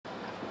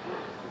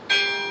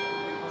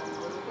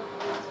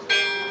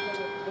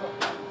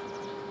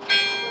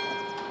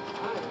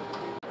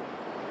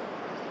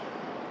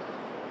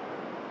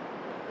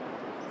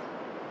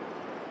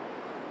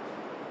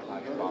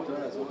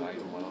Non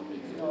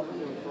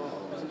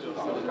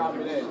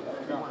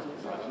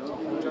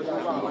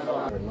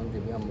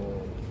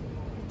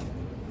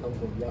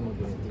dobbiamo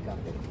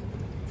dimenticare.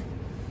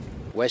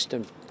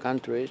 Western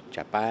countries,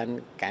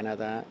 Japan,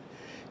 Canada,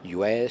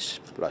 US,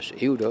 plus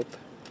Europe,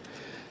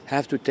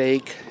 have to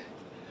take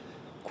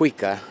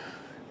quicker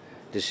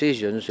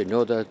decisions in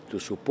order to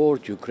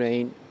support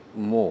Ukraine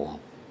more,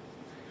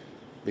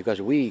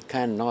 because we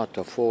cannot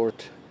afford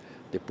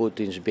the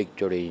Putin's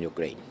victory in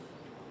Ukraine.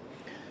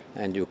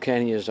 And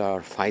Ukrainians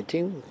are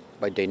fighting,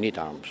 but they need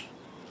arms.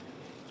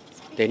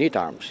 They need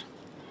arms.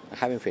 I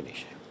haven't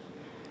finished.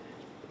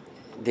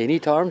 They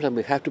need arms, and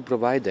we have to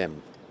provide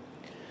them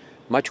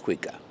much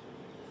quicker.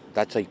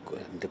 That's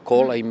the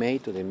call I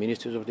made to the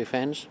Ministers of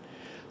Defense.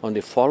 On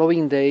the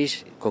following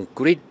days,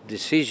 concrete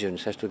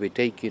decisions has to be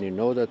taken in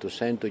order to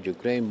send to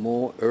Ukraine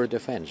more air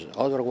defense.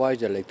 Otherwise,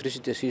 the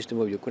electricity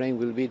system of Ukraine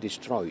will be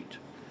destroyed.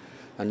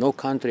 And no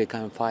country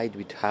can fight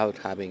without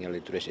having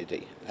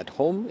electricity. At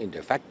home, in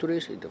the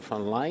factories, in the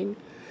front line,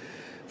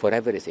 for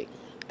everything.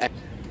 So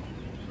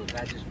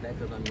that is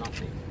better than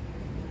nothing.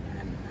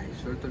 And I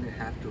certainly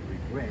have to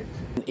regret.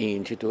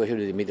 In situation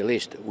in the Middle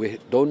East, we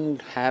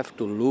don't have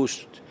to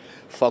lose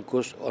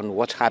focus on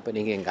what's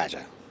happening in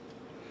Gaza.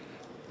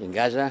 In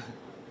Gaza,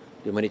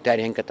 the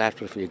humanitarian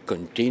catastrophe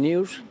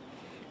continues.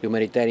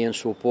 Humanitarian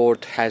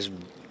support has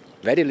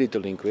very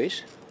little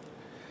increase,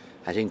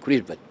 has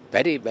increased, but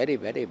very, very,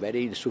 very,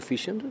 very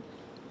insufficient.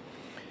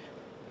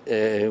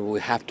 We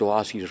have to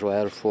ask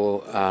Israel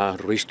for a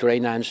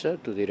restrained answer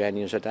to the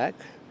Iranians' attack.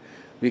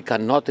 We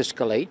cannot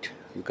escalate.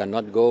 You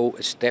cannot go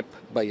step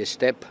by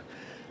step,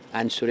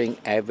 answering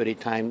every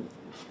time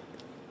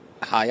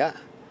higher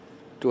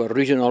to a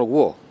regional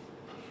war.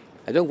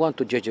 I don't want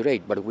to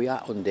exaggerate, but we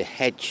are on the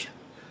edge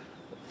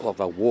of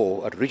a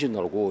war, a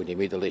regional war in the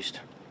Middle East.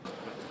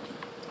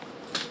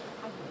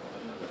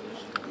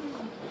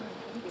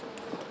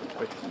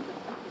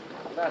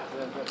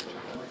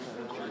 Grazie.